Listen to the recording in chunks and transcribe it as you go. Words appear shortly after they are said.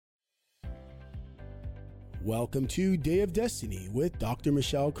Welcome to Day of Destiny with Dr.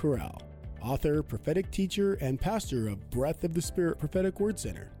 Michelle Corral, author, prophetic teacher, and pastor of Breath of the Spirit Prophetic Word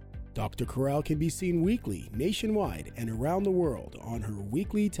Center. Dr. Corral can be seen weekly, nationwide, and around the world on her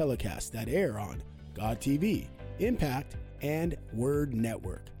weekly telecasts that air on God TV, Impact, and Word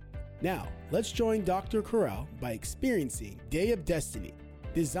Network. Now, let's join Dr. Corral by experiencing Day of Destiny,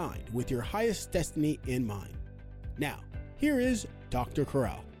 designed with your highest destiny in mind. Now, here is Dr.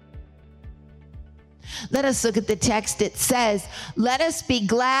 Corral. Let us look at the text. It says, "Let us be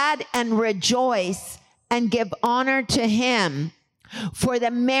glad and rejoice and give honor to him, for the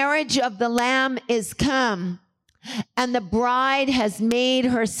marriage of the Lamb is come, and the bride has made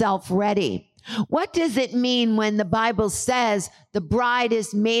herself ready." What does it mean when the Bible says the bride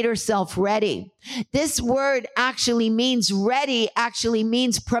has made herself ready? This word actually means ready, actually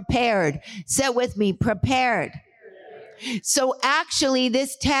means prepared. Say it with me, prepared. So actually,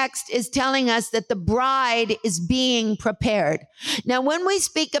 this text is telling us that the bride is being prepared. Now, when we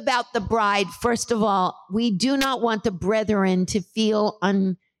speak about the bride, first of all, we do not want the brethren to feel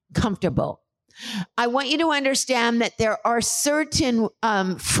uncomfortable. I want you to understand that there are certain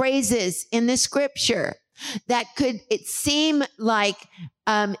phrases in the scripture that it seem like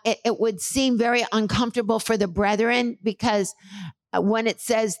it would seem very uncomfortable for the brethren, because when it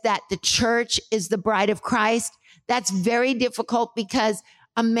says that the church is the bride of Christ, that's very difficult, because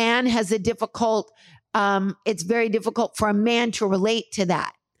a man has it's very difficult for a man to relate to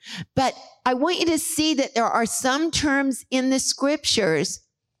that. But I want you to see that there are some terms in the scriptures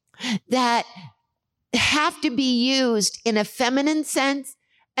that have to be used in a feminine sense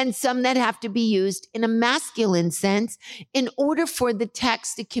and some that have to be used in a masculine sense in order for the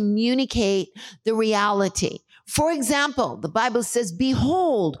text to communicate the reality. For example, the Bible says,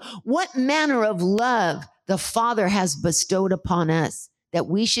 "Behold, what manner of love the Father has bestowed upon us, that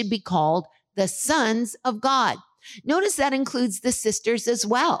we should be called the sons of God." Notice that includes the sisters as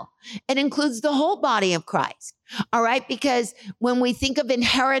well. It includes the whole body of Christ. All right. Because when we think of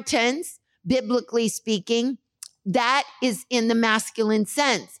inheritance, biblically speaking, that is in the masculine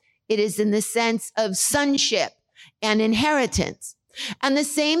sense. It is in the sense of sonship and inheritance. And the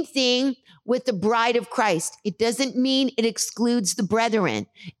same thing with the bride of Christ. It doesn't mean it excludes the brethren.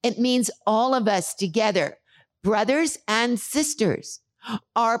 It means all of us together, brothers and sisters,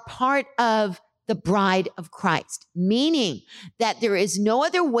 are part of the bride of Christ, meaning that there is no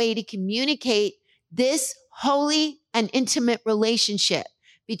other way to communicate this holy and intimate relationship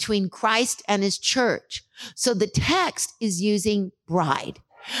between Christ and his church. So the text is using bride.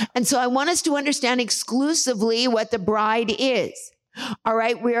 And so I want us to understand exclusively what the bride is. All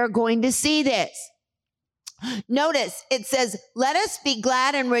right, we are going to see this. Notice it says, "Let us be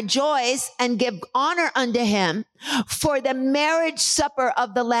glad and rejoice and give honor unto him, for the marriage supper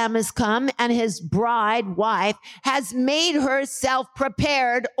of the Lamb is come, and his bride, wife, has made herself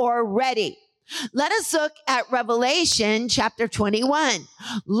prepared," or ready. Let us look at Revelation chapter 21,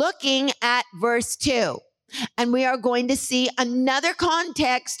 looking at verse 2. And we are going to see another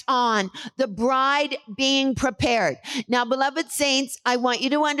context on the bride being prepared. Now, beloved saints, I want you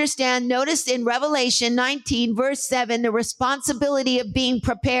to understand, notice in Revelation 19, verse 7, the responsibility of being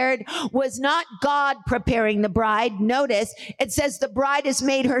prepared was not God preparing the bride. Notice it says the bride has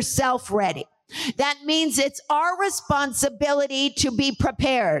made herself ready. That means it's our responsibility to be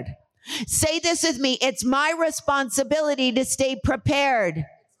prepared. Say this with me. It's my responsibility to stay prepared.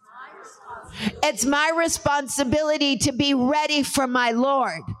 It's my responsibility to be ready for my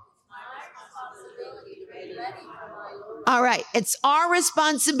Lord. All right. It's our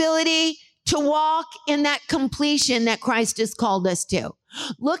responsibility to walk in that completion that Christ has called us to.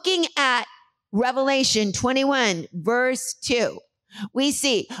 Looking at Revelation 21, verse 2. We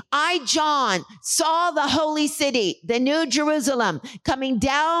see, "I, John, saw the holy city, the new Jerusalem, coming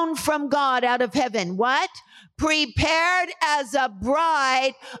down from God out of heaven." What? "Prepared as a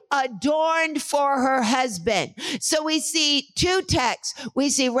bride adorned for her husband." So we see two texts. We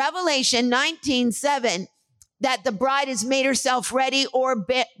see Revelation 19:7, that the bride has made herself ready or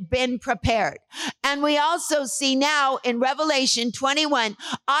been prepared. And we also see now in Revelation 21,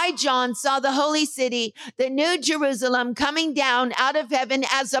 "I, John, saw the holy city, the new Jerusalem, coming down out of heaven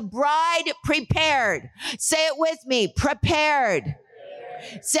as a bride prepared." Say it with me, prepared.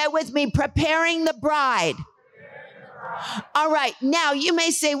 Say it with me, preparing the bride. All right. Now you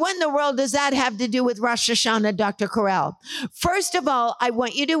may say, what in the world does that have to do with Rosh Hashanah, Dr. Corral? First of all, I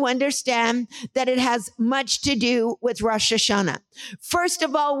want you to understand that it has much to do with Rosh Hashanah. First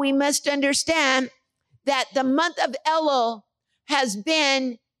of all, we must understand that the month of Elul has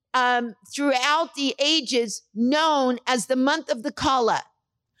been throughout the ages known as the month of the Kala.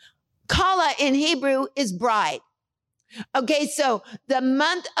 Kala in Hebrew is bride. Okay, so the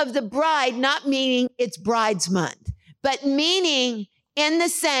month of the bride, not meaning it's bride's month, but meaning in the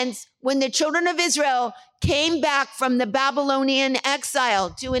sense when the children of Israel came back from the Babylonian exile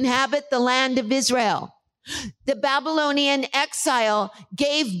to inhabit the land of Israel. The Babylonian exile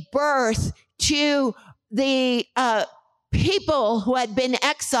gave birth to the people who had been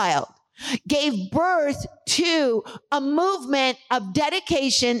exiled, gave birth to a movement of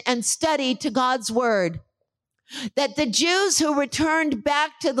dedication and study to God's word. That the Jews who returned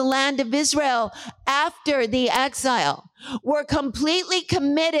back to the land of Israel after the exile were completely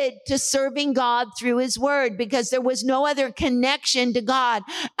committed to serving God through his word, because there was no other connection to God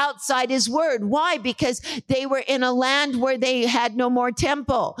outside his word. Why? Because they were in a land where they had no more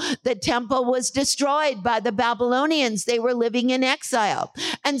temple. The temple was destroyed by the Babylonians. They were living in exile.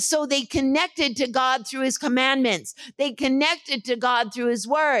 And so they connected to God through his commandments. They connected to God through his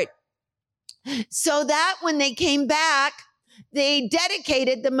word. So that when they came back, they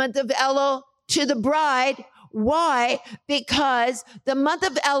dedicated the month of Elul to the bride. Why? Because the month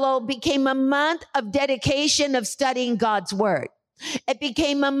of Elul became a month of dedication of studying God's word. It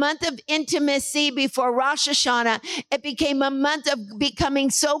became a month of intimacy before Rosh Hashanah. It became a month of becoming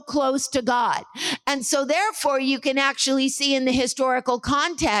so close to God. And so therefore, you can actually see in the historical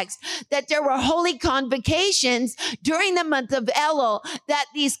context that there were holy convocations during the month of Elul, that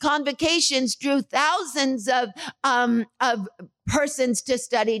these convocations drew thousands of persons to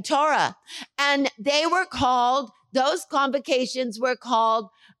study Torah. And they were called, those convocations were called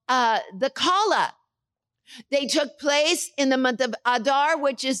the Kala. They took place in the month of Adar,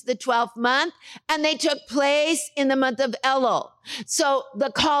 which is the 12th month, and they took place in the month of Elul. So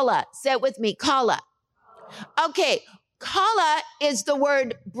the Kala, say it with me, Kala. Okay, Kala is the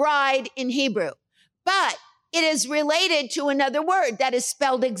word bride in Hebrew, but it is related to another word that is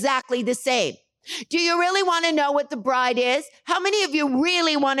spelled exactly the same. Do you really want to know what the bride is? How many of you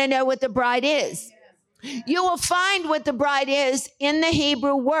really want to know what the bride is? You will find what the bride is in the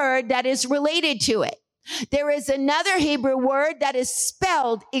Hebrew word that is related to it. There is another Hebrew word that is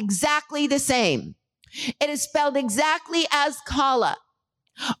spelled exactly the same. It is spelled exactly as Kala,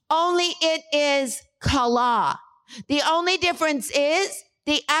 only it is Kala. The only difference is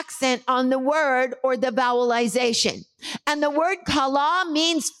the accent on the word or the vowelization. And the word Kala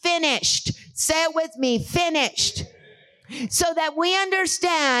means finished. Say it with me, finished. So that we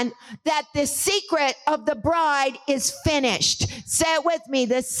understand that the secret of the bride is finished. Say it with me.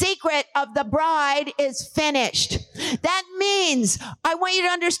 The secret of the bride is finished. That means I want you to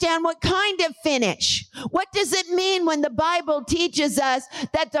understand what kind of finish. What does it mean when the Bible teaches us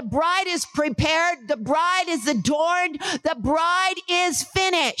that the bride is prepared, the bride is adorned, the bride is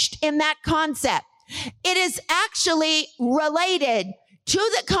finished in that concept? It is actually related to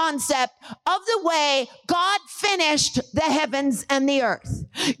the concept of the way God finished the heavens and the earth.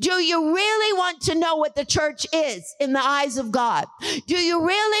 Do you really want to know what the church is in the eyes of God? Do you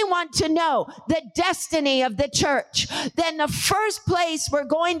really want to know the destiny of the church? Then the first place we're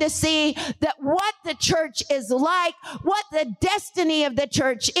going to see that what the church is like, what the destiny of the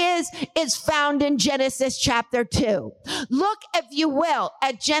church is found in Genesis chapter 2. Look, if you will,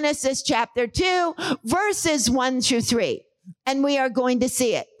 at Genesis chapter 2, verses 1 through 3. And we are going to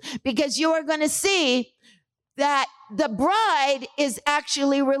see it, because you are going to see that the bride is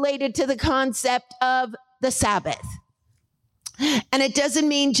actually related to the concept of the Sabbath. And it doesn't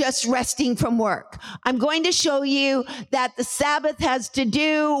mean just resting from work. I'm going to show you that the Sabbath has to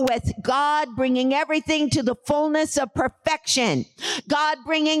do with God bringing everything to the fullness of perfection. God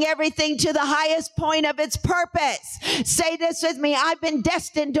bringing everything to the highest point of its purpose. Say this with me. I've been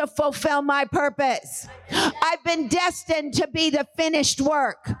destined to fulfill my purpose. I've been destined to be the finished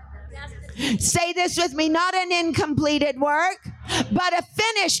work. Say this with me. Not an incompleted work, but a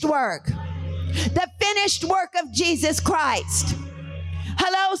finished work. The finished work of Jesus Christ.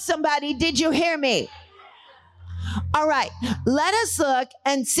 Hello, somebody. Did you hear me? All right. Let us look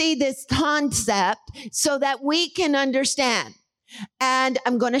and see this concept so that we can understand. And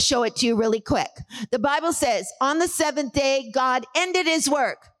I'm going to show it to you really quick. The Bible says, on the seventh day, God ended his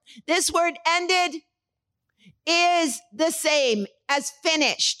work. This word ended is the same as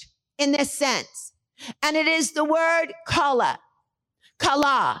finished in this sense. And it is the word kala.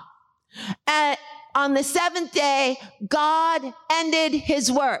 Kala. And on the seventh day, God ended his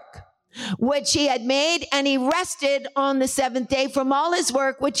work, which he had made, and he rested on the seventh day from all his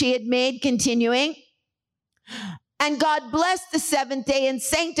work, which he had made, continuing. And God blessed the seventh day and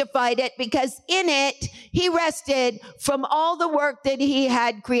sanctified it, because in it he rested from all the work that he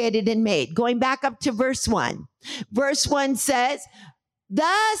had created and made. Going back up to verse 1. Verse 1 says,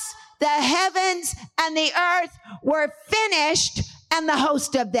 thus the heavens and the earth were finished, and the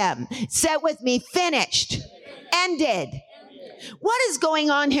host of them. Say it with me, finished, ended. What is going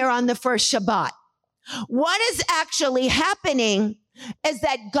on here on the first Shabbat? What is actually happening is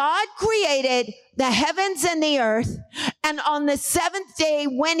that God created the heavens and the earth, and on the seventh day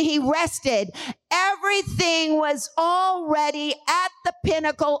when he rested, everything was already at the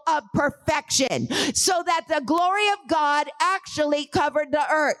pinnacle of perfection, so that the glory of God actually covered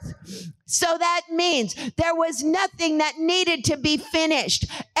the earth. So that means there was nothing that needed to be finished.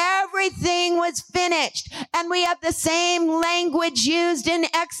 Everything was finished. And we have the same language used in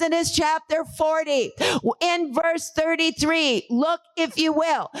Exodus chapter 40. In verse 33, look, if you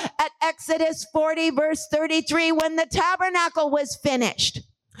will, at Exodus 40, verse 33, when the tabernacle was finished.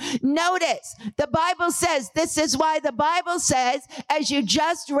 Notice, the Bible says, this is why the Bible says, as you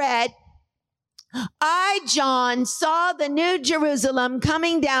just read, I, John, saw the new Jerusalem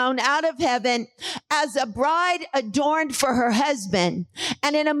coming down out of heaven as a bride adorned for her husband.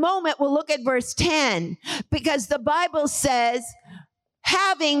 And in a moment, we'll look at verse 10, because the Bible says,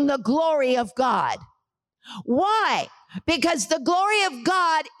 having the glory of God. Why? Because the glory of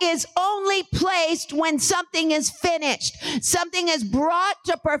God is only placed when something is finished. Something is brought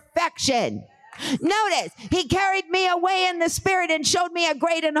to perfection. Notice, he carried me away in the spirit and showed me a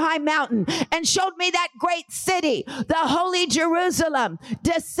great and high mountain and showed me that great city, the holy Jerusalem,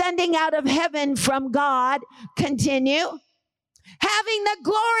 descending out of heaven from God. Continue. Having the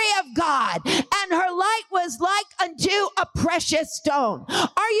glory of God, and her light was like unto a precious stone.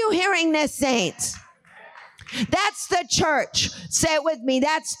 Are you hearing this, saints? That's the church. Say it with me.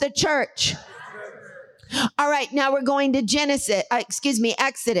 That's the church. All right, now we're going to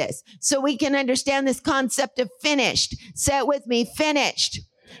Exodus, so we can understand this concept of finished. Say it with me, finished,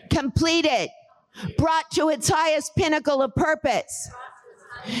 completed, brought to its highest pinnacle of purpose.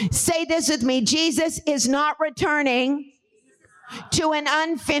 Say this with me, Jesus is not returning to an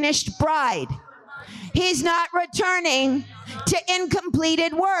unfinished bride. He's not returning to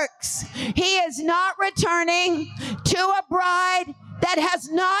incompleted works. He is not returning to a bride that has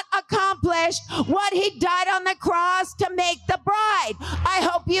not accomplished what he died on the cross to make the bride. I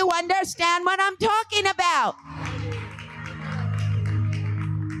hope you understand what I'm talking about.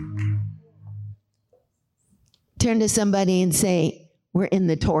 Turn to somebody and say, we're in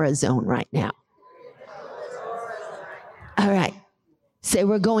the Torah zone right now. All right. Say,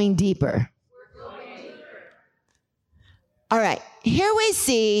 we're going deeper. All right. Here we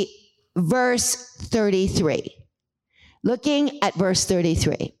see verse 33. Looking at verse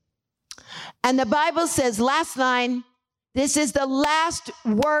 33. And the Bible says, last line, this is the last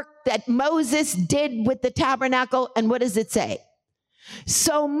work that Moses did with the tabernacle. And what does it say?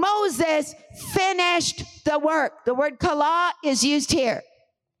 So Moses finished the work. The word kala is used here.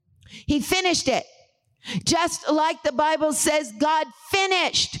 He finished it. Just like the Bible says, God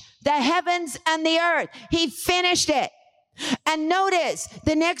finished the heavens and the earth. He finished it. And notice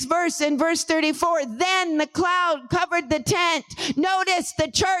the next verse in verse 34, then the cloud covered the tent. Notice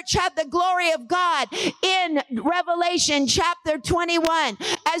the church had the glory of God in Revelation chapter 21,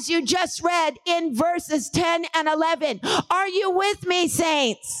 as you just read in verses 10 and 11. Are you with me,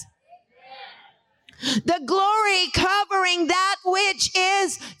 saints? The glory covering that which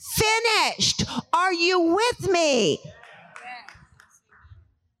is finished. Are you with me?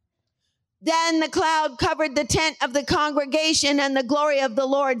 Then the cloud covered the tent of the congregation, and the glory of the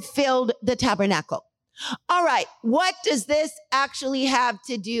Lord filled the tabernacle. All right, what does this actually have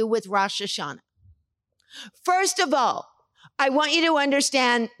to do with Rosh Hashanah? First of all, I want you to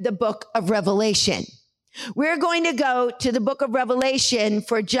understand the book of Revelation. We're going to go to the book of Revelation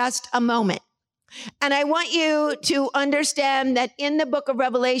for just a moment. And I want you to understand that in the book of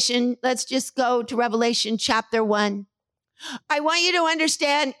Revelation, let's just go to Revelation chapter 1. I want you to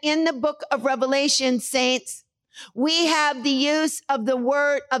understand in the book of Revelation, saints, we have the use of the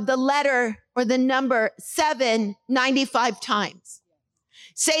word, of the letter or the number 7 95 times.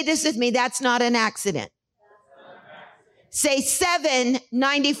 Say this with me. That's not an accident. Say 7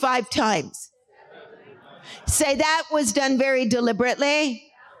 95 times. Say that was done very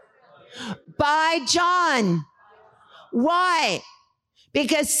deliberately by John. Why?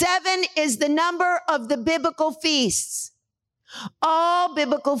 Because 7 is the number of the biblical feasts. All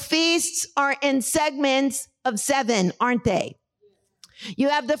biblical feasts are in segments of 7, aren't they? You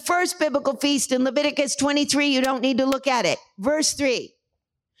have the first biblical feast in Leviticus 23. You don't need to look at it. Verse 3.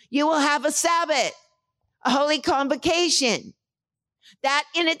 You will have a Sabbath, a holy convocation. That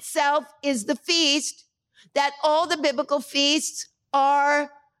in itself is the feast that all the biblical feasts are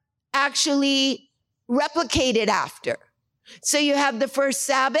actually replicated after. So you have the first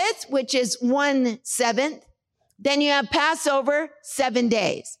Sabbath, which is 1/7. Then you have Passover, 7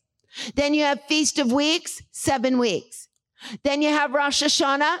 days. Then you have Feast of Weeks, 7 weeks. Then you have Rosh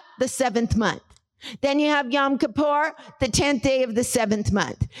Hashanah, the 7th month. Then you have Yom Kippur, the 10th day of the 7th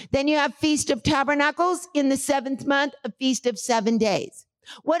month. Then you have Feast of Tabernacles in the 7th month, a feast of 7 days.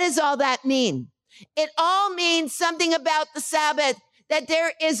 What does all that mean? It all means something about the Sabbath, that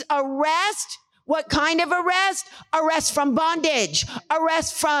there is a rest. What kind of a rest? A rest from bondage, a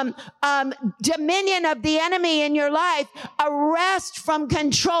rest from dominion of the enemy in your life, a rest from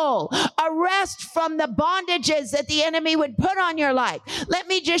control, a rest from the bondages that the enemy would put on your life. Let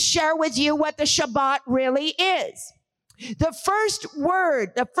me just share with you what the Shabbat really is. The first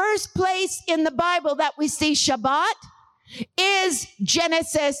word, the first place in the Bible that we see Shabbat is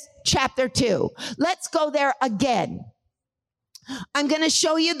Genesis chapter 2. Let's go there again. I'm going to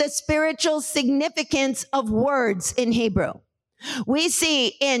show you the spiritual significance of words in Hebrew. We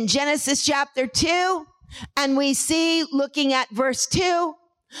see in Genesis chapter 2, and we see looking at verse 2,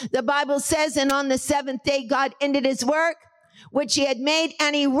 the Bible says, and on the 7th day, God ended his work, which he had made,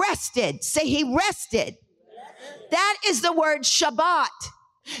 and he rested. Say he rested. That is the word Shabbat.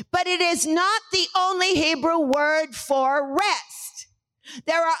 But it is not the only Hebrew word for rest.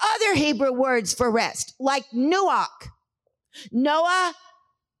 There are other Hebrew words for rest, like nuach. Noah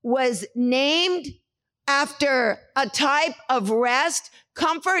was named after a type of rest,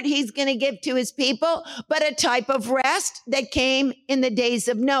 comfort he's going to give to his people, but a type of rest that came in the days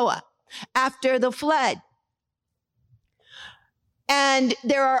of Noah after the flood. And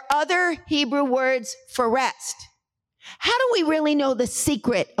there are other Hebrew words for rest. How do we really know the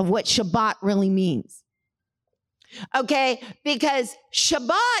secret of what Shabbat really means? Okay, because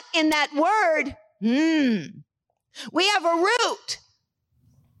Shabbat in that word, we have a root.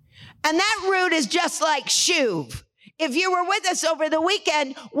 And that root is just like shuv. If you were with us over the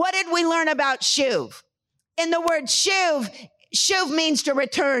weekend, what did we learn about shuv? In the word shuv, shuv means to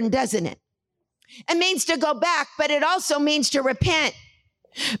return, doesn't it? It means to go back, but it also means to repent.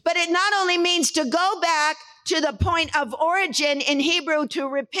 But it not only means to go back to the point of origin in Hebrew, to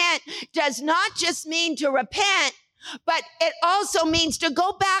repent does not just mean to repent, but it also means to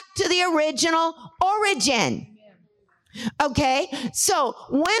go back to the original origin. Okay, so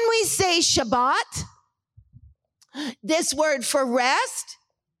when we say Shabbat, this word for rest,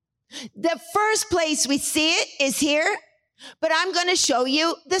 the first place we see it is here, but I'm going to show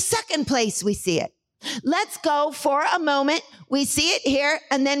you the second place we see it. Let's go for a moment. We see it here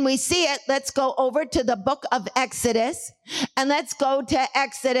and then we see it. Let's go over to the book of Exodus and let's go to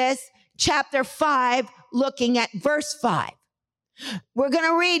Exodus chapter 5, looking at verse 5. We're going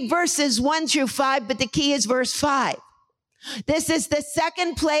to read verses 1 through 5, but the key is verse 5. This is the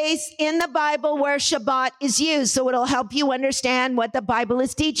second place in the Bible where Shabbat is used, so it'll help you understand what the Bible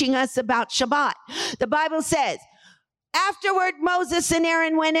is teaching us about Shabbat. The Bible says, afterward, Moses and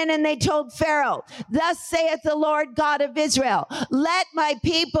Aaron went in and they told Pharaoh, thus saith the Lord God of Israel, let my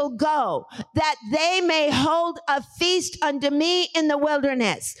people go, that they may hold a feast unto me in the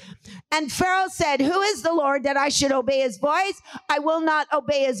wilderness. And Pharaoh said, who is the Lord that I should obey his voice? I will not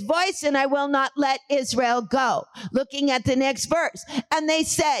obey his voice, and I will not let Israel go. Looking at the next verse. And they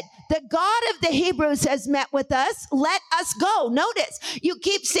said, the God of the Hebrews has met with us. Let us go. Notice, you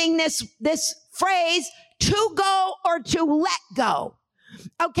keep seeing this phrase, to go or to let go.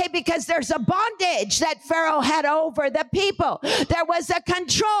 Okay, because there's a bondage that Pharaoh had over the people. There was a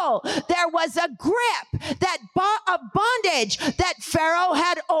control. There was a grip of bondage that Pharaoh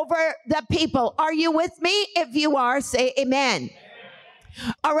had over the people. Are you with me? If you are, say amen.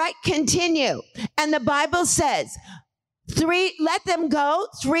 All right, continue. And the Bible says, let them go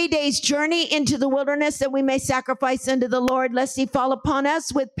 3 days journey into the wilderness that we may sacrifice unto the Lord, lest he fall upon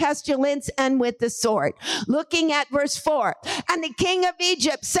us with pestilence and with the sword. Looking at verse 4. And the king of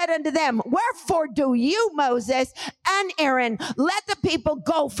Egypt said unto them, wherefore do you, Moses and Aaron, let the people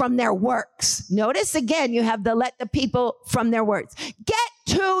go from their works? Notice again, you have the let the people from their works.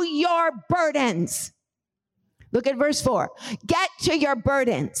 Get to your burdens. Look at verse 4. Get to your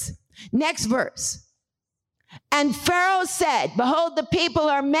burdens. Next verse. And Pharaoh said, behold, the people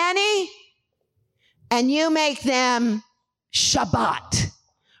are many, and you make them Shabbat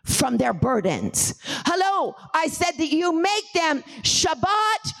from their burdens. Hello, I said that you make them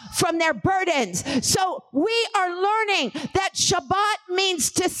Shabbat from their burdens. So we are learning that Shabbat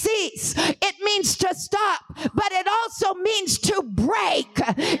means to cease. It means to stop, but it also means to break.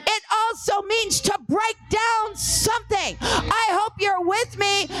 It also means to break down something. I hope you're with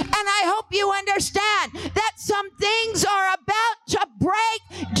me, and I hope you understand that some things are about to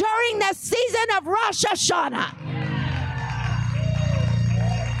break during the season of Rosh Hashanah.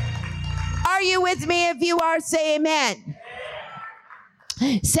 Are you with me? If you are, say amen.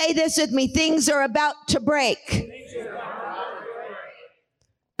 Say this with me. Things are about to break.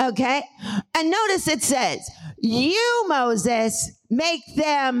 Okay? And notice it says, you, Moses, make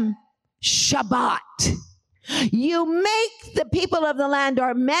them Shabbat. You make the people of the land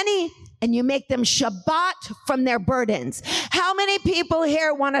are many, and you make them Shabbat from their burdens. How many people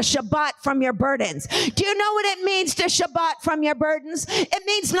here want a Shabbat from your burdens? Do you know what it means to Shabbat from your burdens? It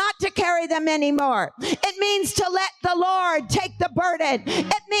means not to carry them anymore. It means to let the Lord take the burden.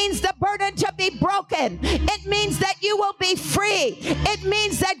 It means the burden to be broken. It means that you will be free. It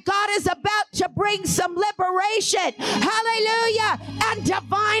means that God is about to bring some liberation. Hallelujah. And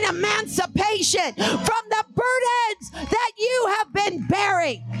divine emancipation from the burdens that you have been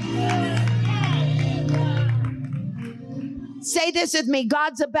bearing. Say this with me.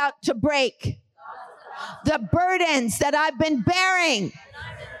 God's about to break the burdens that I've been bearing.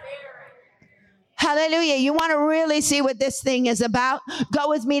 Hallelujah. You want to really see what this thing is about? Go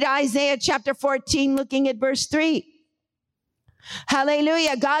with me to Isaiah chapter 14, looking at verse 3.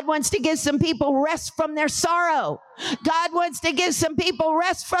 Hallelujah. God wants to give some people rest from their sorrow. God wants to give some people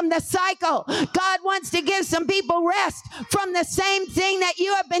rest from the cycle. God wants to give some people rest from the same thing that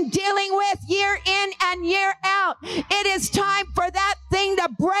you have been dealing with year in and year out. It is time for that thing to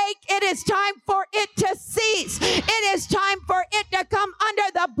break. It is time for it to cease. It is time for it to come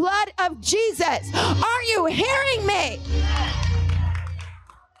under the blood of Jesus. Are you hearing me?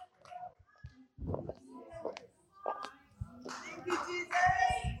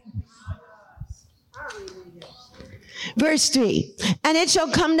 Verse 3, and it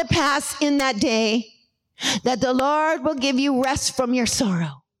shall come to pass in that day that the Lord will give you rest from your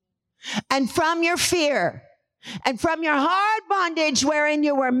sorrow and from your fear and from your hard bondage wherein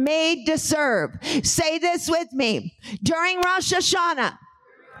you were made to serve. Say this with me. During Rosh Hashanah,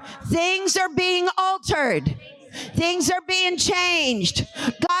 things are being altered. Things are being changed.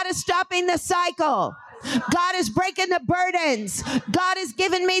 God is stopping the cycle. God is breaking the burdens. God has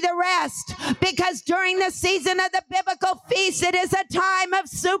given me the rest, because during the season of the biblical feast, it is a time of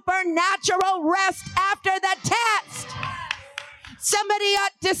supernatural rest after the test. Somebody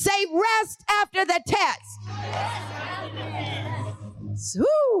ought to say rest after the test.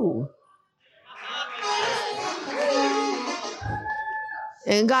 Ooh.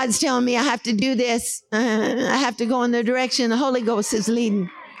 And God's telling me I have to do this. I have to go in the direction the Holy Ghost is leading.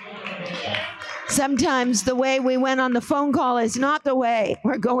 Sometimes the way we went on the phone call is not the way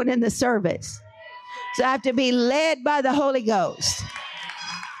we're going in the service. So I have to be led by the Holy Ghost.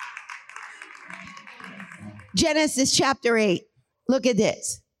 Genesis chapter 8. Look at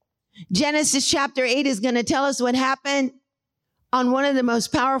this. Genesis chapter 8 is going to tell us what happened on one of the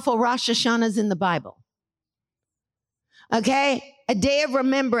most powerful Rosh Hashanahs in the Bible. Okay? A day of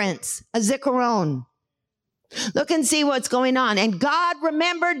remembrance, a zikaron. Look and see what's going on. And God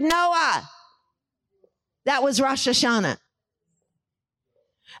remembered Noah. That was Rosh Hashanah.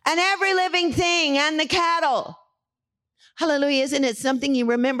 And every living thing and the cattle. Hallelujah. Isn't it something? He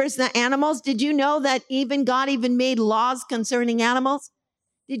remembers the animals. Did you know that God even made laws concerning animals?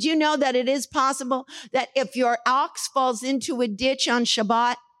 Did you know that it is possible that if your ox falls into a ditch on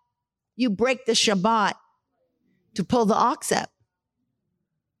Shabbat, you break the Shabbat to pull the ox up?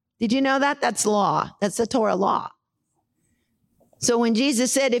 Did you know that? That's law. That's the Torah law. So when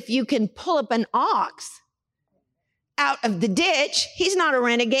Jesus said, if you can pull up an ox out of the ditch, he's not a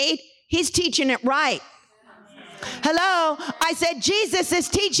renegade. He's teaching it right. Hello? I said, Jesus is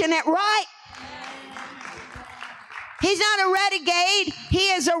teaching it right. He's not a renegade. He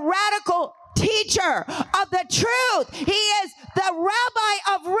is a radical teacher of the truth. He is the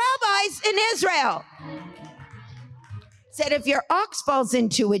rabbi of rabbis in Israel. Said if your ox falls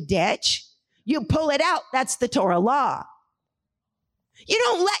into a ditch, you pull it out. That's the Torah law. You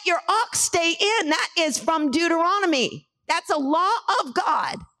don't let your ox stay in. That is from Deuteronomy. That's a law of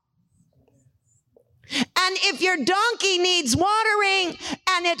God. And if your donkey needs watering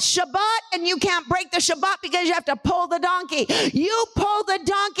and it's Shabbat and you can't break the Shabbat because you have to pull the donkey, you pull the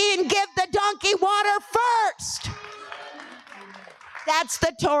donkey and give the donkey water first. That's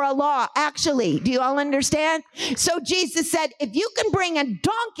the Torah law, actually. Do you all understand? So Jesus said, if you can bring a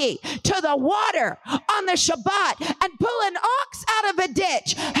donkey to the water on the Shabbat and pull an ox out of a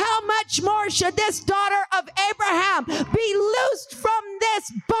ditch, how much more should this daughter of Abraham be loosed from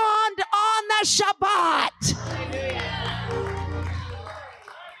this bond on the Shabbat?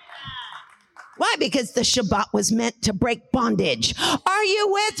 Why? Because the Shabbat was meant to break bondage. Are you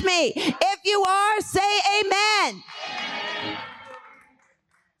with me? If you are, say amen.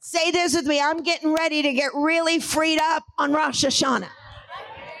 Say this with me. I'm getting ready to get really freed up on Rosh Hashanah.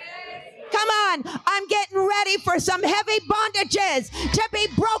 Come I'm getting ready for some heavy bondages to be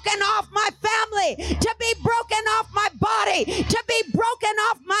broken off my family, to be broken off my body, to be broken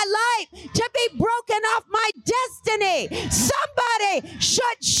off my life, to be broken off my destiny. Somebody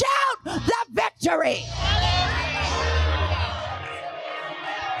should shout the victory.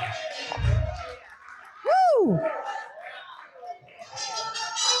 Woo!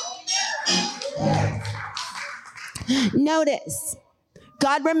 Notice,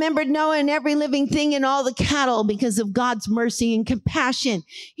 God remembered Noah and every living thing and all the cattle because of God's mercy and compassion.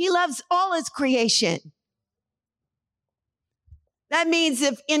 He loves all his creation. That means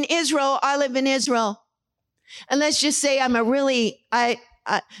if in Israel, I live in Israel, and let's just say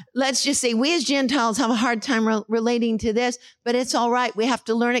let's just say we as Gentiles have a hard time relating to this, but it's all right. We have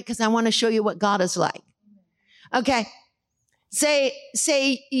to learn it because I want to show you what God is like. Okay.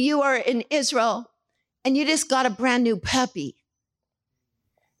 Say you are in Israel and you just got a brand new puppy.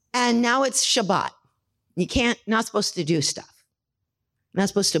 And now it's Shabbat. Not supposed to do stuff. Not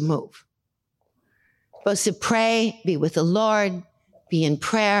supposed to move. Supposed to pray, be with the Lord, be in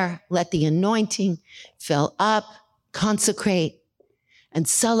prayer, let the anointing fill up, consecrate, and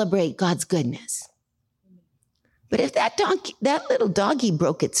celebrate God's goodness. But if that little doggy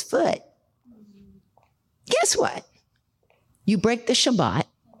broke its foot, guess what? You break the Shabbat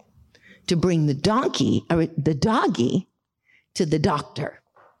to bring the doggy to the doctor.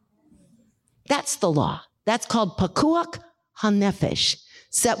 That's the law. That's called Pakuach HaNefesh.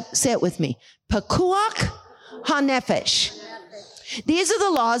 Say it with me. Pakuach HaNefesh. These are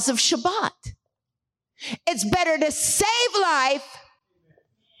the laws of Shabbat. It's better to save life.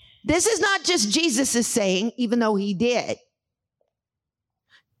 This is not just Jesus is saying, even though he did.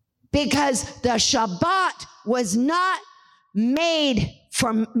 Because the Shabbat was not made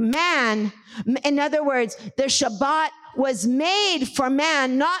for man. In other words, the Shabbat was made for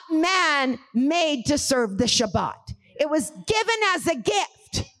man, not man made to serve the Shabbat. It was given as a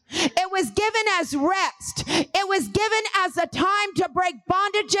gift. It was given as rest. It was given as a time to break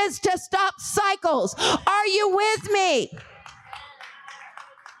bondages, to stop cycles. Are you with me?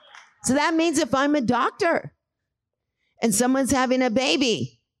 So that means if I'm a doctor and someone's having a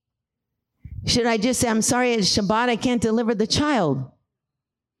baby, should I just say, I'm sorry, it's Shabbat, I can't deliver the child?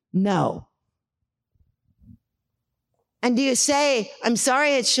 No. And do you say, I'm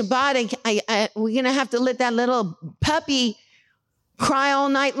sorry, it's Shabbat, we're going to have to let that little puppy cry all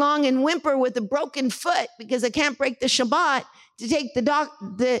night long and whimper with a broken foot because I can't break the Shabbat to take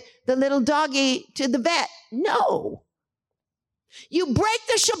the little doggy to the vet? No. You break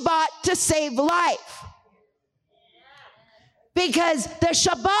the Shabbat to save life. Because the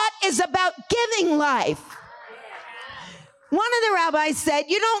Shabbat is about giving life. One of the rabbis said,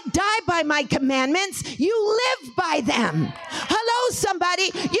 you don't die by my commandments, you live by them. Hello, somebody.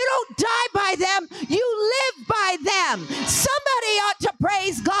 You don't die by them, you live by them. Somebody ought to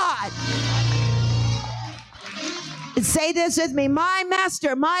praise God. And say this with me. My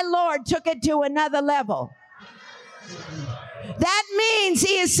master, my Lord took it to another level. That means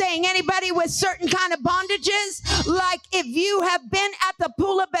he is saying anybody with certain kind of bondages, like if you have been at the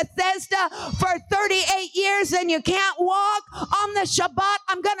pool of Bethesda for 38 years and you can't walk on the Shabbat,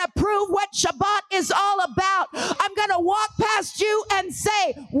 I'm going to prove what Shabbat is all about. I'm going to walk past you and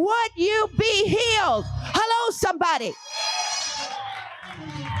say, would you be healed? Hello, somebody.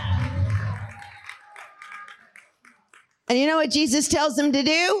 And you know what Jesus tells them to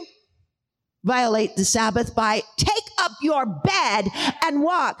do? Violate the Sabbath by take up your bed and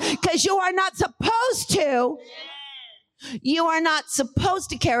walk, because you are not supposed to. You are not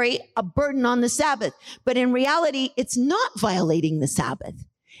supposed to carry a burden on the Sabbath. But in reality, it's not violating the Sabbath.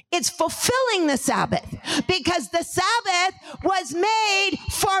 It's fulfilling the Sabbath, because the Sabbath was made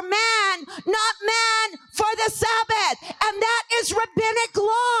for man, not man for the Sabbath. And that is rabbinic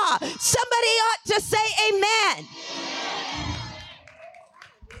law. Somebody ought to say amen.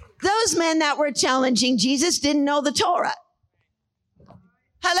 Those men that were challenging Jesus didn't know the Torah.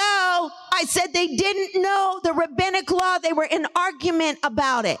 Hello? I said they didn't know the rabbinic law. They were in argument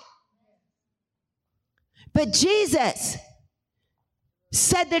about it. But Jesus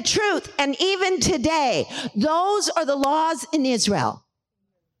said the truth. And even today, those are the laws in Israel.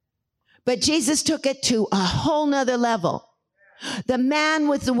 But Jesus took it to a whole nother level. The man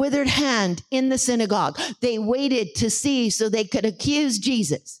with the withered hand in the synagogue, they waited to see so they could accuse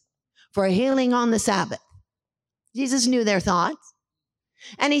Jesus for healing on the Sabbath. Jesus knew their thoughts.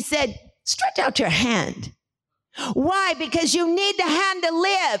 And he said, stretch out your hand. Why? Because you need the hand to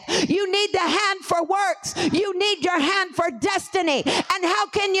live. You need the hand for works. You need your hand for destiny. And how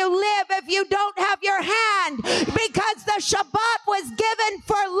can you live if you don't have your hand? Because the Shabbat was given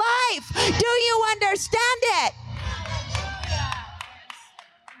for life. Do you understand it?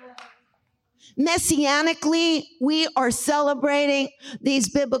 Messianically, we are celebrating these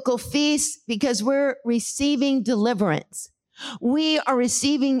biblical feasts because we're receiving deliverance. We are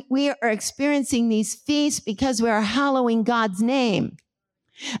experiencing these feasts because we are hallowing God's name.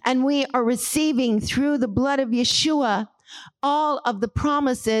 And we are receiving through the blood of Yeshua all of the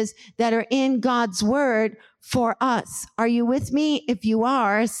promises that are in God's word for us. Are you with me? If you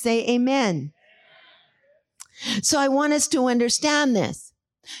are, say amen. So I want us to understand this.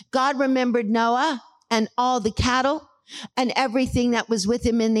 God remembered Noah and all the cattle and everything that was with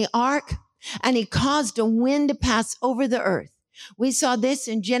him in the ark, and he caused a wind to pass over the earth. We saw this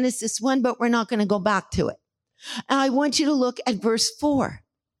in Genesis 1, but we're not going to go back to it. And I want you to look at verse 4.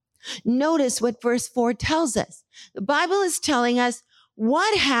 Notice what verse 4 tells us. The Bible is telling us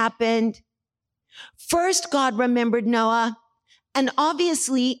what happened. First, God remembered Noah, and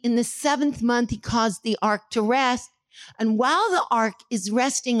obviously in the 7th month, he caused the ark to rest. And while the ark is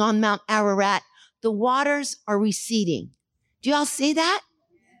resting on Mount Ararat, the waters are receding. Do y'all see that?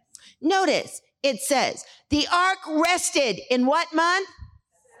 Notice it says the ark rested in what month?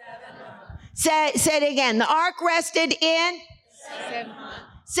 Say it again. The ark rested in 7 months.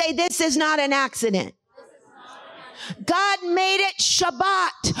 Say, this is not an accident. God made it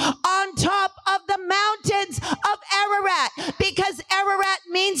Shabbat on top of the mountains of Ararat, because Ararat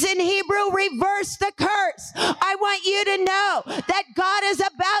means in Hebrew, reverse the curse. I want you to know that God is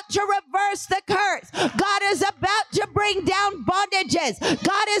about to reverse the curse. God is about to bring down bondages.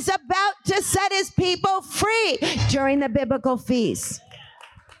 God is about to set his people free during the biblical feast.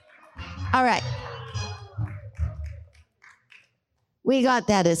 All right. We got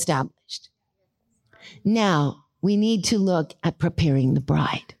that established. Now, we need to look at preparing the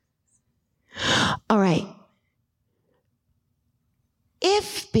bride. All right.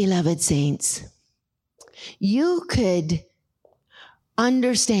 If, beloved saints, you could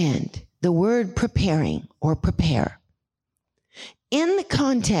understand the word preparing or prepare in the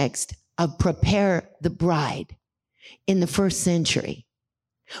context of prepare the bride in the 1st century,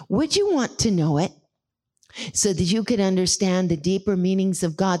 would you want to know it so that you could understand the deeper meanings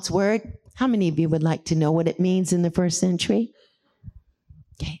of God's word? How many of you would like to know what it means in the 1st century?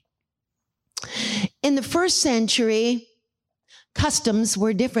 Okay. In the 1st century, customs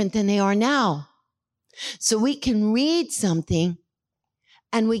were different than they are now. So we can read something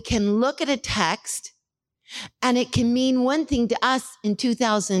and we can look at a text and it can mean one thing to us in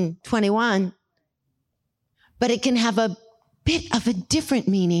 2021, but it can have a bit of a different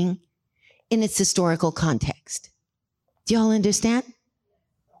meaning in its historical context. Do y'all understand?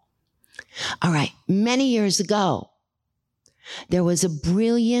 All right. Many years ago, there was a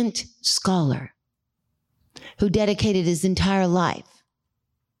brilliant scholar who dedicated his entire life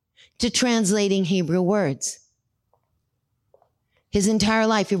to translating Hebrew words. His entire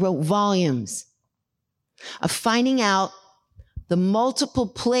life, he wrote volumes of finding out the multiple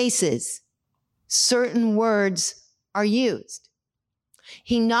places certain words are used.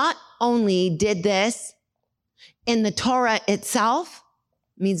 He not only did this in the Torah itself,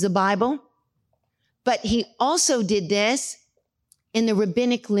 means the Bible, but he also did this in the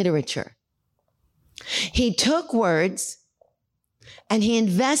rabbinic literature. He took words and he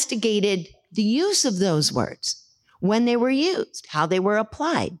investigated the use of those words, when they were used, how they were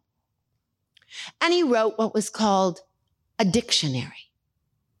applied. And he wrote what was called a dictionary.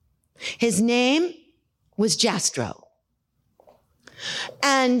 His name was Jastrow.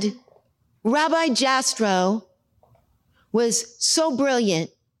 And Rabbi Jastrow was so brilliant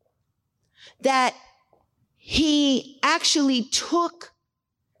that he actually took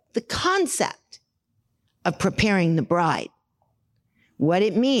the concept of preparing the bride, what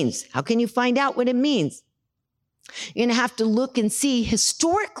it means. How can you find out what it means? You're going to have to look and see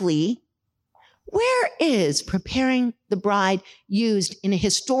historically, where is preparing the bride used in a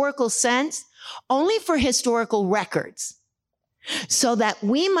historical sense? Only for historical records, so that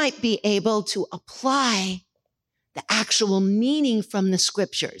we might be able to apply the actual meaning from the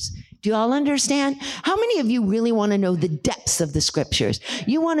scriptures. Do you all understand? How many of you really want to know the depths of the scriptures?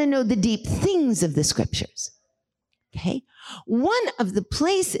 You want to know the deep things of the scriptures. Okay. One of the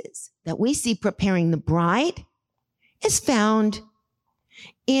places that we see preparing the bride is found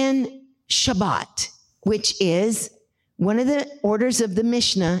in Shabbat, which is one of the orders of the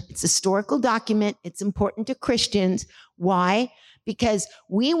Mishnah. It's a historical document. It's important to Christians. Why? Because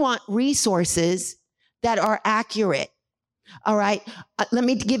we want resources that are accurate. All right. Let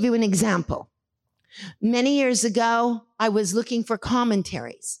me give you an example. Many years ago, I was looking for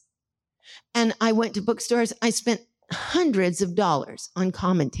commentaries, and I went to bookstores. I spent hundreds of dollars on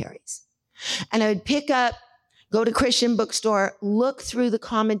commentaries, and I would go to Christian bookstore, look through the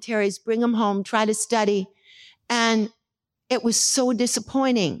commentaries, bring them home, try to study. And it was so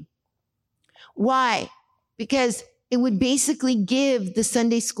disappointing. Why? Because it would basically give the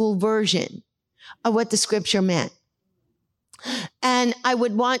Sunday school version of what the scripture meant. And I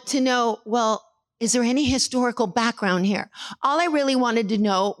would want to know, well, is there any historical background here? All I really wanted to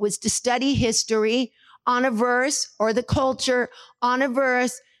know was to study history on a verse or the culture on a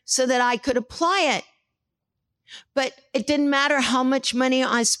verse so that I could apply it. But it didn't matter how much money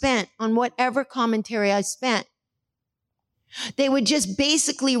I spent on whatever commentary I spent. They would just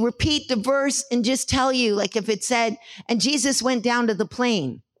basically repeat the verse and just tell you, like if it said, and Jesus went down to the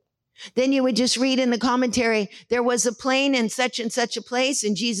plain. Then you would just read in the commentary, there was a plain in such and such a place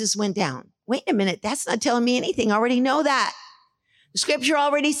and Jesus went down. Wait a minute, that's not telling me anything. I already know that. The scripture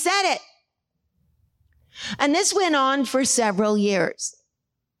already said it. And this went on for several years,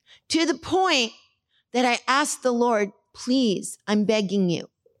 to the point that I asked the Lord, please, I'm begging you,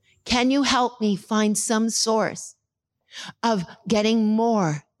 can you help me find some source of getting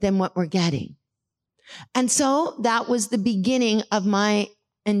more than what we're getting? And so that was the beginning of my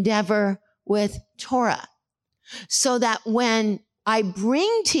endeavor with Torah, so that when I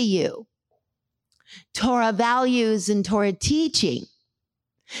bring to you Torah values and Torah teaching,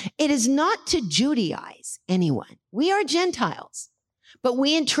 it is not to Judaize anyone. We are Gentiles, but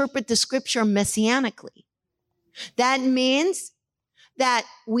we interpret the scripture messianically. That means that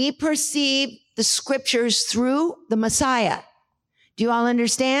we perceive the scriptures through the Messiah. Do you all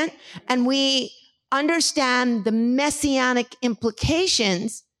understand? And we understand the messianic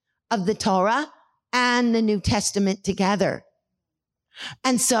implications of the Torah and the New Testament together.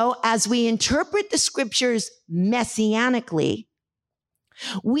 And so as we interpret the scriptures messianically,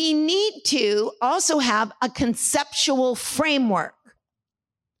 we need to also have a conceptual framework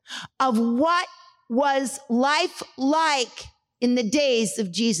of what was life like in the days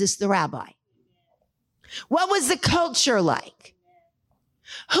of Jesus the Rabbi. What was the culture like?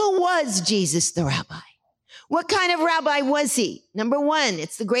 Who was Jesus the Rabbi? What kind of rabbi was he? Number one,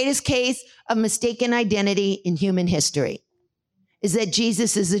 it's the greatest case of mistaken identity in human history, is that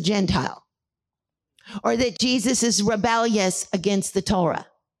Jesus is a Gentile, or that Jesus is rebellious against the Torah,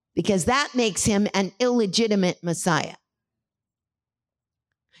 because that makes him an illegitimate Messiah.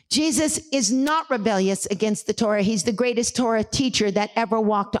 Jesus is not rebellious against the Torah. He's the greatest Torah teacher that ever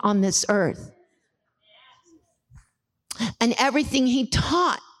walked on this earth. And everything he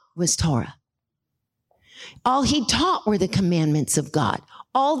taught was Torah. All he taught were the commandments of God.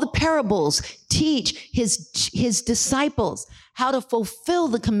 All the parables teach his disciples how to fulfill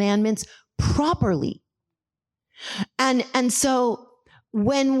the commandments properly. And so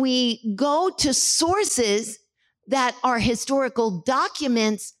when we go to sources that are historical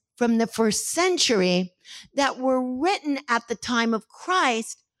documents from the first century that were written at the time of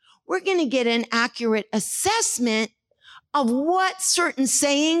Christ, we're going to get an accurate assessment of what certain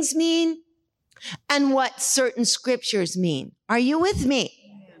sayings mean and what certain scriptures mean. Are you with me?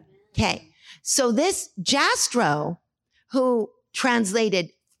 Okay. So this Jastrow, who translated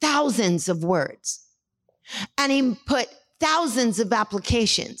thousands of words, and he put thousands of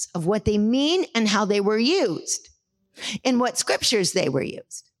applications of what they mean and how they were used, in what scriptures they were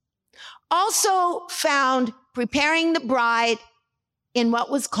used, also found preparing the bride in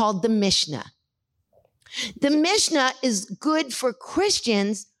what was called the Mishnah. The Mishnah is good for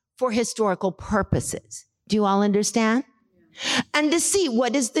Christians for historical purposes. Do you all understand? And to see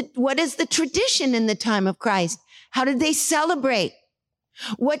what is the tradition in the time of Christ? How did they celebrate?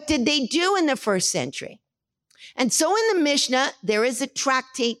 What did they do in the first century? And so in the Mishnah, there is a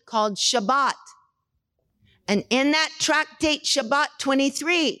tractate called Shabbat. And in that tractate, Shabbat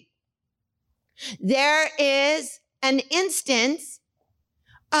 23, there is an instance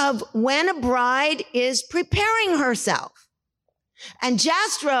of when a bride is preparing herself. And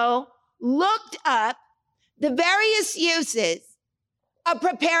Jastrow looked up the various uses of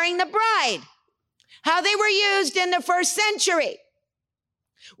preparing the bride, how they were used in the first century,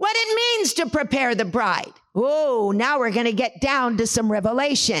 what it means to prepare the bride. Oh, now we're going to get down to some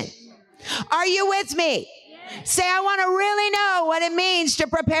revelation. Are you with me? Say, I want to really know what it means to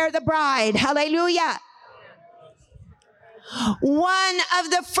prepare the bride. Hallelujah. One of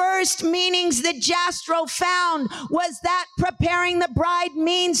the first meanings that Jastrow found was that preparing the bride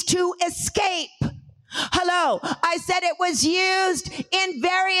means to escape. Hello. I said it was used in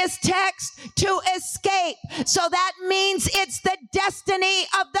various texts to escape. So that means it's the destiny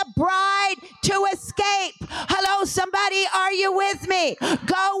of the bride to escape. Hello, somebody, are you with me?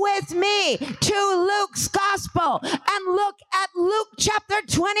 Go with me to Luke's gospel and look at Luke chapter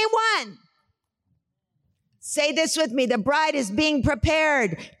 21. Say this with me. The bride is being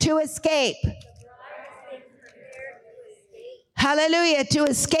prepared to escape. Hallelujah, to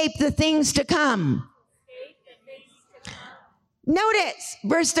escape the things to come. Notice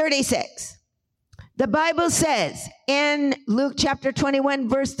verse 36. The Bible says in Luke chapter 21,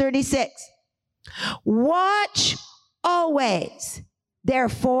 verse 36, watch always,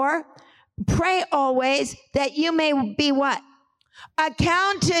 therefore, pray always that you may be what?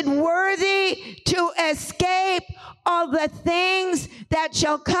 Accounted worthy to escape all the things that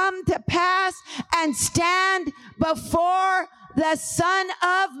shall come to pass and stand before the Son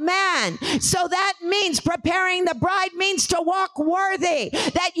of Man. So that means preparing the bride means to walk worthy,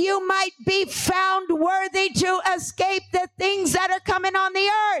 that you might be found worthy to escape the things that are coming on the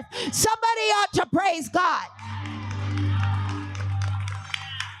earth. Somebody ought to praise God.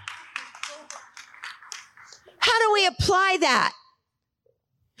 How do we apply that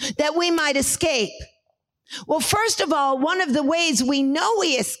we might escape? Well, first of all, one of the ways we know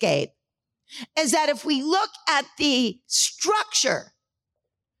we escape is that if we look at the structure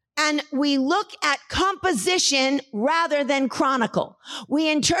and we look at composition rather than chronicle, we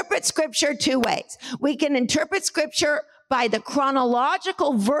interpret scripture two ways. We can interpret scripture by the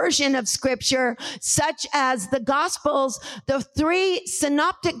chronological version of scripture, such as the gospels. The three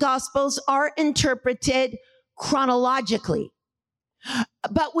synoptic gospels are interpreted chronologically.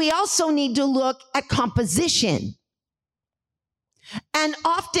 But we also need to look at composition. And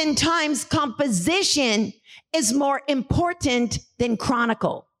oftentimes composition is more important than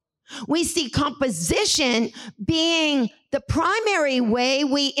chronicle. We see composition being the primary way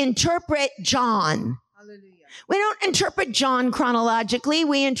we interpret John. Hallelujah. We don't interpret John chronologically.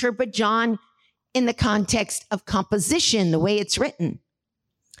 We interpret John in the context of composition, the way it's written,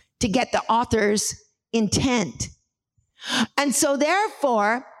 to get the author's intent. And so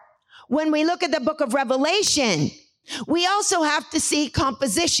therefore, when we look at the book of Revelation, we also have to see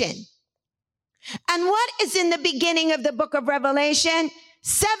composition. And what is in the beginning of the book of Revelation?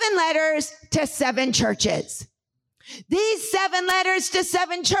 7 letters to 7 churches. These 7 letters to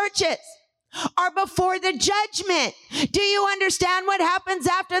 7 churches are before the judgment. Do you understand what happens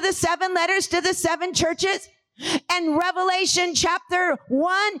after the 7 letters to the 7 churches? And Revelation chapter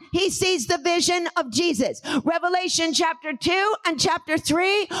 1, he sees the vision of Jesus. Revelation chapter 2 and chapter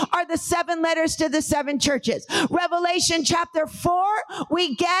 3 are the 7 letters to the 7 churches. Revelation chapter 4,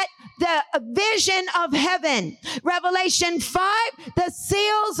 we get the vision of heaven. Revelation 5, the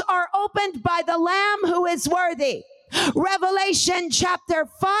seals are opened by the Lamb who is worthy. Revelation chapter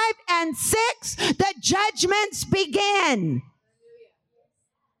 5 and 6, the judgments begin.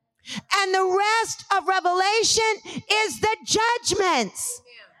 And the rest of Revelation is the judgments.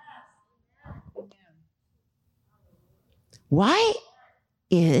 Why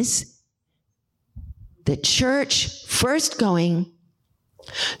is the church first going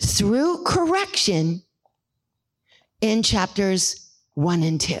through correction in chapters 1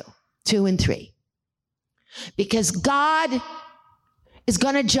 and 2 and 3? Because God is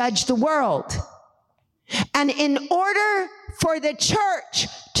going to judge the world. And in order for the church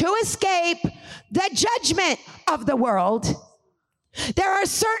to escape the judgment of the world, there are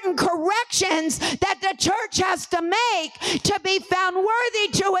certain corrections that the church has to make to be found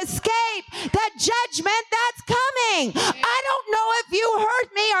worthy to escape the judgment that's coming. I don't know if you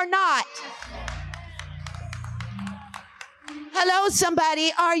heard me or not. Hello,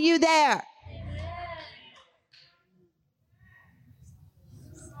 somebody, are you there?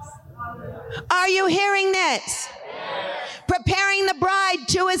 Are you hearing this? Preparing the bride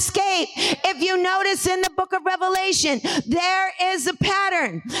to escape. If you notice in the book of Revelation, there is a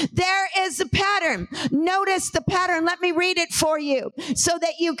pattern. There is a pattern. Notice the pattern. Let me read it for you so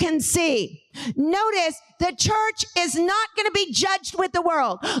that you can see. Notice the church is not going to be judged with the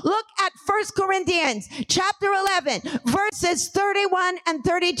world. Look at 1 Corinthians chapter 11, verses 31 and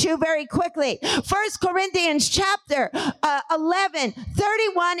 32 very quickly. 1 Corinthians chapter 11,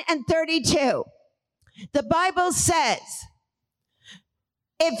 31 and 32. The Bible says,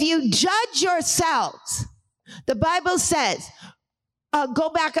 if you judge yourselves, the Bible says, go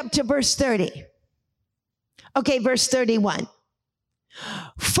back up to verse 30. Okay, verse 31.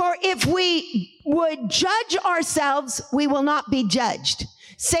 For if we would judge ourselves, we will not be judged.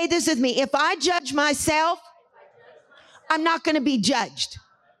 Say this with me. If I judge myself, I'm not going to be judged.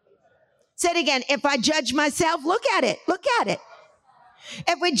 Say it again. If I judge myself, look at it. Look at it.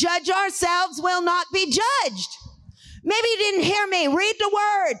 If we judge ourselves, we'll not be judged. Maybe you didn't hear me. Read the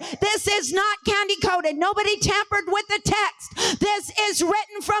word. This is not candy coated. Nobody tampered with the text. This is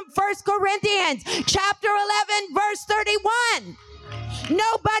written from 1 Corinthians chapter 11, verse 31.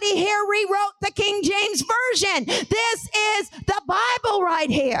 Nobody here rewrote the King James Version. This is the Bible right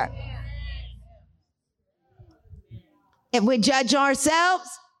here. If we judge ourselves,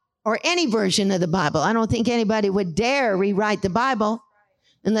 or any version of the Bible, I don't think anybody would dare rewrite the Bible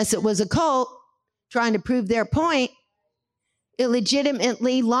unless it was a cult trying to prove their point,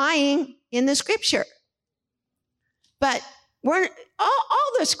 illegitimately lying in the scripture. But we're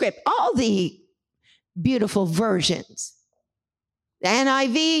all the script, all the beautiful versions, the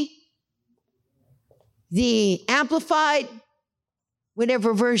NIV, the Amplified,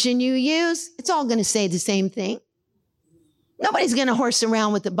 whatever version you use, it's all going to say the same thing. Nobody's going to horse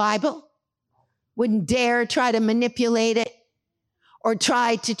around with the Bible, wouldn't dare try to manipulate it or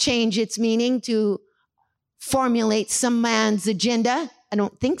try to change its meaning to formulate some man's agenda. I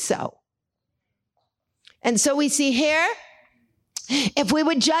don't think so. And so we see here, if we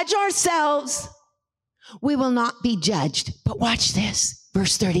would judge ourselves, we will not be judged. But watch this,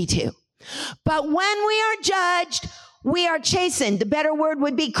 verse 32. But when we are judged, we are chastened. The better word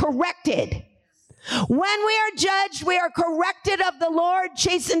would be corrected. When we are judged, we are corrected of the Lord,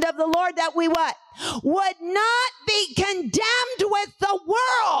 chastened of the Lord, that we what? Would not be condemned with the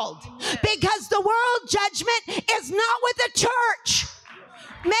world, because the world judgment is not with the church.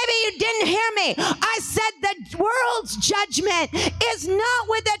 Maybe you didn't hear me. I said the world's judgment is not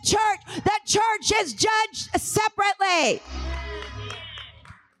with the church. The church is judged separately.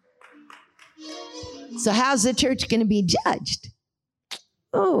 So how's the church going to be judged?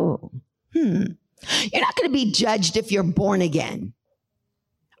 You're not going to be judged if you're born again,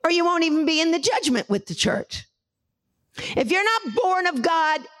 or you won't even be in the judgment with the church. If you're not born of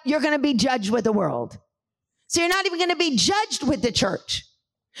God, you're going to be judged with the world. So you're not even going to be judged with the church.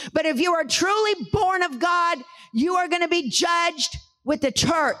 But if you are truly born of God, you are going to be judged with the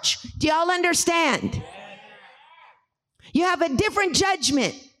church. Do y'all understand? You have a different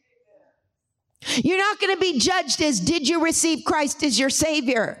judgment. You're not going to be judged as, did you receive Christ as your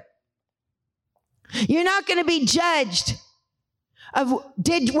Savior? You're not going to be judged of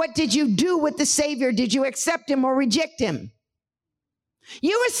what did you do with the Savior? Did you accept him or reject him?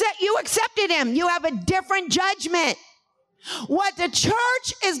 You accepted him. You have a different judgment. What the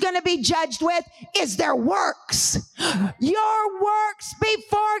church is going to be judged with is their works. Your works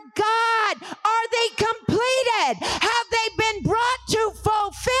before God. Are they completed? Have they been brought to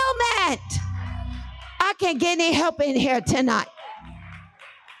fulfillment? I can't get any help in here tonight.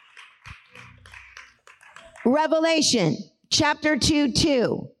 Revelation chapter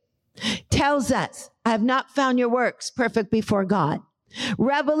 2:2 tells us, I have not found your works perfect before God.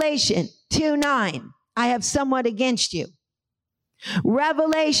 Revelation 2:9, I have somewhat against you.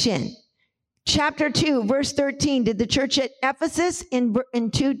 Revelation chapter 2, verse 13, did the church at Ephesus in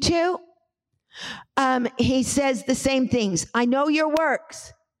 2:2? He says the same things. I know your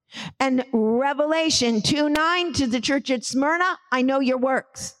works. And Revelation 2:9 to the church at Smyrna, I know your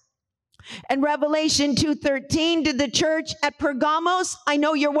works. And Revelation 2:13 to the church at Pergamos, I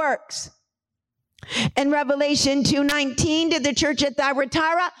know your works. And Revelation 2:19 to the church at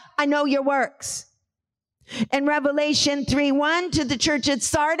Thyatira, I know your works. And Revelation 3:1 to the church at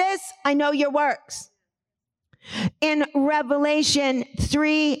Sardis, I know your works. In Revelation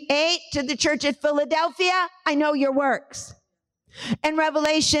 3:8 to the church at Philadelphia, I know your works. And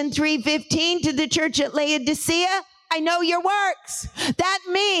Revelation 3:15 to the church at Laodicea, I know your works. That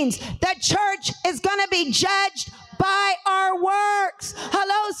means the church is going to be judged by our works.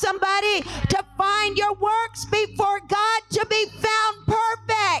 Hello, somebody. To find your works before God to be found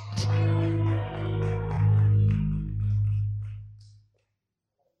perfect.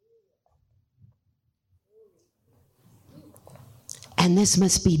 And this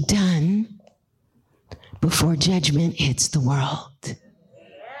must be done before judgment hits the world.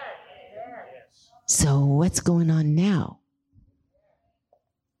 So what's going on now?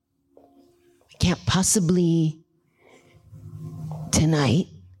 We can't possibly tonight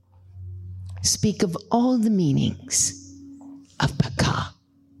speak of all the meanings of Pakah.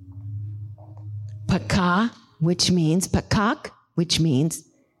 Pakah, which means Pakak, which means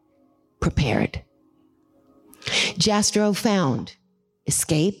prepared. Jastrow found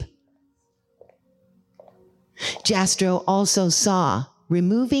escape. Jastrow also saw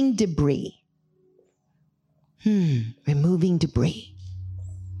removing debris. Removing debris.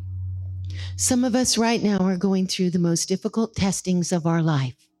 Some of us right now are going through the most difficult testings of our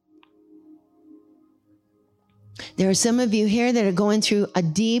life. There are some of you here that are going through a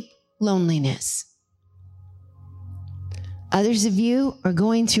deep loneliness. Others of you are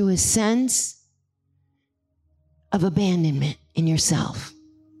going through a sense of abandonment in yourself.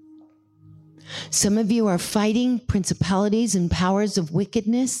 Some of you are fighting principalities and powers of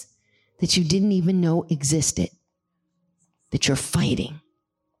wickedness that you didn't even know existed, that you're fighting.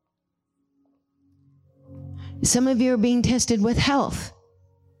 Some of you are being tested with health.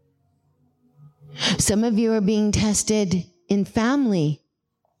 Some of you are being tested in family.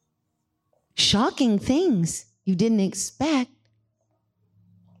 Shocking things you didn't expect.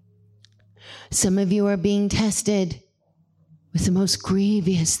 Some of you are being tested with the most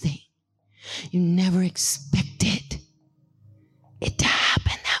grievous thing. You never expected it to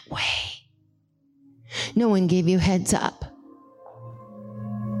happen that way. No one gave you heads up.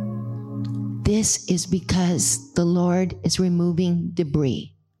 This is because the Lord is removing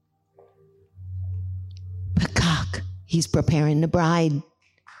debris. Pakak, he's preparing the bride.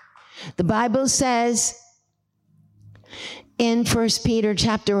 The Bible says in 1 Peter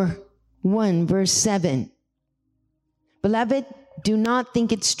chapter 1, verse 7, beloved, do not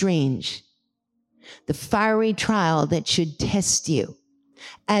think it strange, the fiery trial that should test you,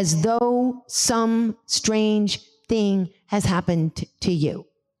 as though some strange thing has happened to you.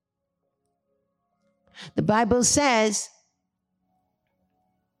 The Bible says,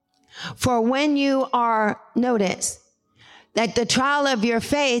 for when you are, notice, that the trial of your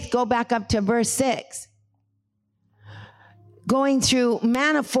faith, go back up to verse 6, going through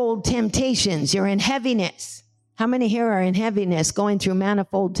manifold temptations, you're in heaviness. How many here are in heaviness, going through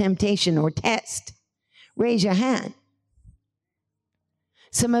manifold temptation or test? Raise your hand.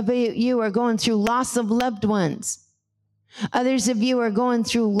 Some of you are going through loss of loved ones. Others of you are going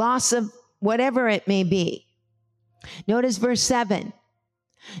through loss of whatever it may be. Notice verse 7.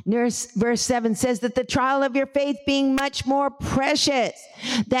 Verse 7 says that the trial of your faith, being much more precious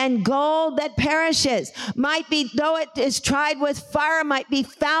than gold that perishes, might be, though it is tried with fire, might be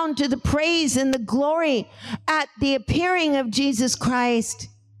found to the praise and the glory at the appearing of Jesus Christ.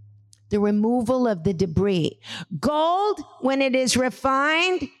 The removal of the debris. Gold, when it is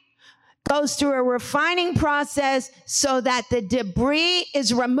refined, goes through a refining process so that the debris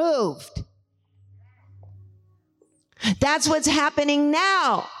is removed. That's what's happening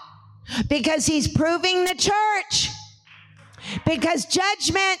now, because he's proving the church, because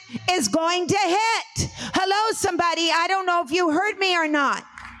judgment is going to hit. Hello, somebody. I don't know if you heard me or not.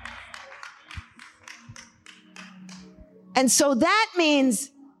 And so that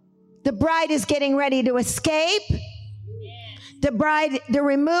means the bride is getting ready to escape. The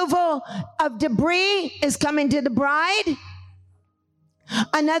removal of debris is coming to the bride.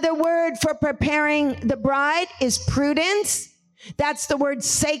 Another word for preparing the bride is prudence. That's the word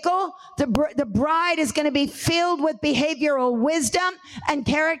sekel. The bride is going to be filled with behavioral wisdom and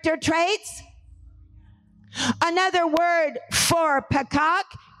character traits. Another word for pakak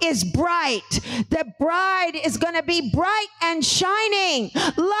is bright. The bride is going to be bright and shining,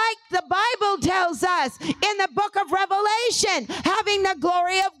 like the Bible tells us in the book of Revelation, having the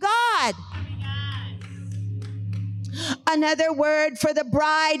glory of God. Another word for the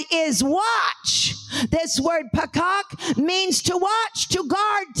bride is watch. This word pakak means to watch, to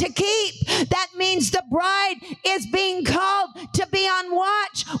guard, to keep. That means the bride is being called to be on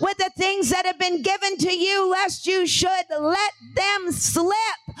watch with the things that have been given to you, lest you should let them slip.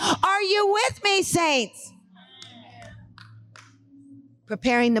 Are you with me, saints?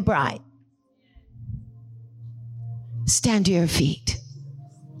 Preparing the bride. Stand to your feet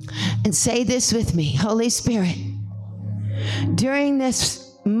and say this with me. Holy Spirit, during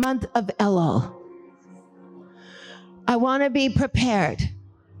this month of Elul, I want to be prepared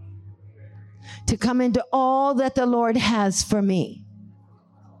to come into all that the Lord has for me.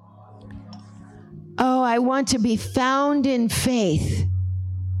 Oh, I want to be found in faith.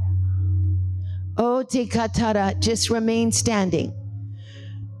 Oh, tikatara, just remain standing.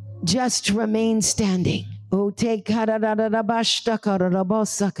 Just remain standing. Oh,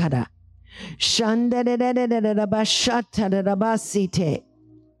 tekararabashtakarabosakara. Shandarabashatarabasite.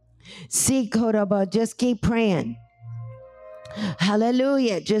 Sikoraba, just keep praying.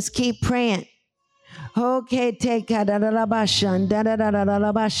 Hallelujah, just keep praying. Okay,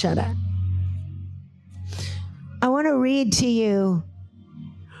 tekararabashandarararabashara. I want to read to you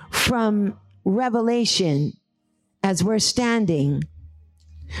from Revelation as we're standing.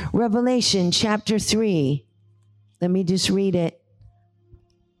 Revelation chapter 3. Let me just read it.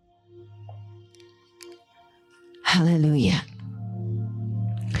 Hallelujah.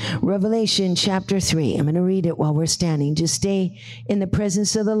 Revelation chapter 3. I'm going to read it while we're standing. Just stay in the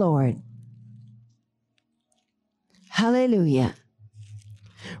presence of the Lord. Hallelujah.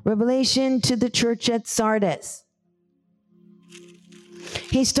 Revelation to the church at Sardis.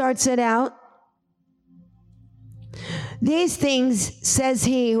 He starts it out. These things says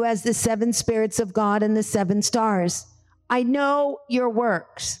he who has the 7 spirits of God and the 7 stars. I know your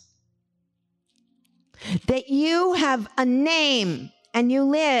works, that you have a name and you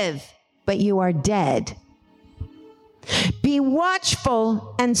live, but you are dead. Be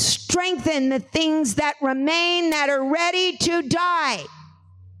watchful and strengthen the things that remain that are ready to die.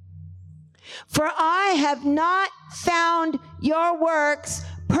 For I have not found your works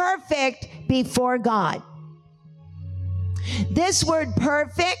perfect before God. This word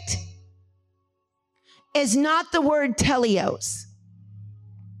perfect is not the word teleos.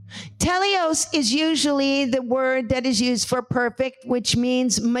 Teleos is usually the word that is used for perfect, which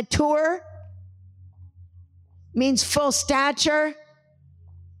means mature, means full stature.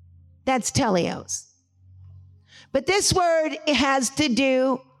 That's teleos. But this word has to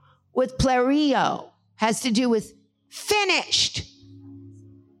do with plerio, has to do with finished.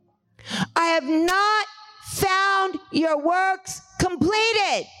 I have not found your works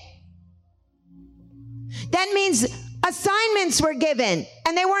completed. That means assignments were given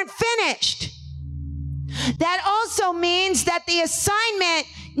and they weren't finished. That also means that the assignment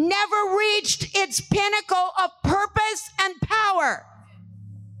never reached its pinnacle of purpose and power.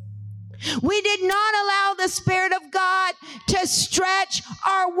 We did not allow the Spirit of God to stretch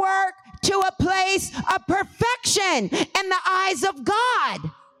our work to a place of perfection in the eyes of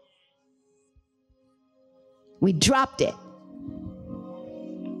God. We dropped it.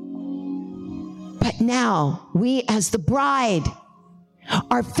 But now we as the bride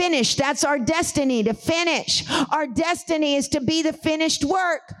are finished. That's our destiny, to finish. Our destiny is to be the finished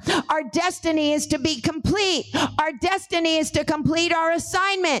work. Our destiny is to be complete. Our destiny is to complete our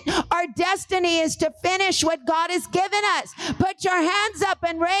assignment. Our destiny is to finish what God has given us. Put your hands up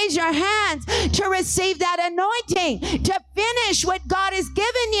and raise your hands to receive that anointing, to finish what God has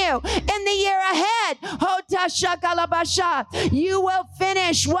given you in the year ahead. You will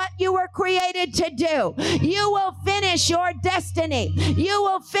finish what you were created to do. You will finish your destiny. You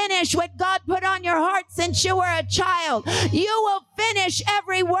will finish what God put on your heart since you were a child. You will finish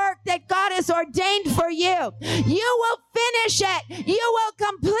every work that God has ordained for you. You will finish it. You will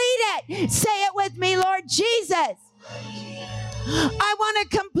complete it. Say it with me, Lord Jesus. I want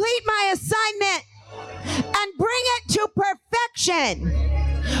to complete my assignment and bring it to perfection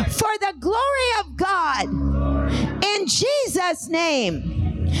for the glory of God. In Jesus' name.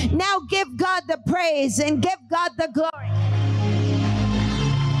 Now give God the praise and give God the glory.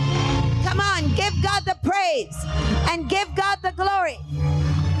 Come on, give God the praise and give God the glory.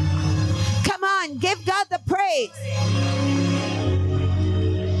 Come on, give God the praise.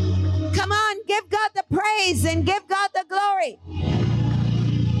 Come on, give God the praise and give God the glory.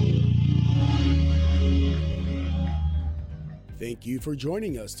 Thank you for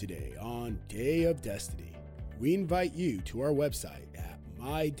joining us today on Day of Destiny. We invite you to our website at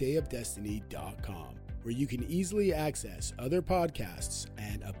mydayofdestiny.com, where you can easily access other podcasts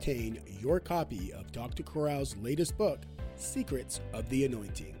and obtain your copy of Dr. Corral's latest book, Secrets of the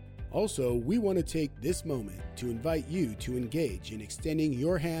Anointing. Also, we want to take this moment to invite you to engage in extending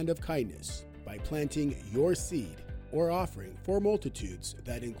your hand of kindness by planting your seed or offering for multitudes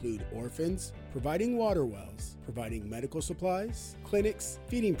that include orphans, providing water wells, providing medical supplies, clinics,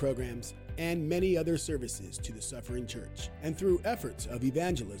 feeding programs, and many other services to the suffering church, and through efforts of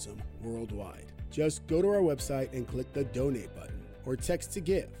evangelism worldwide. Just go to our website and click the donate button or text to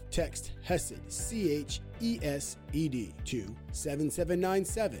give. Text HESED, CHESED to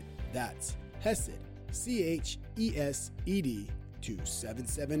 7797. That's HESED, CHESED to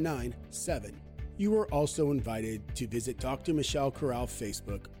 7797. You are also invited to visit Dr. Michelle Corral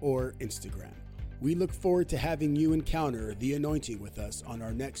Facebook or Instagram. We look forward to having you encounter the anointing with us on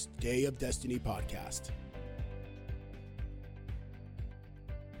our next Day of Destiny podcast.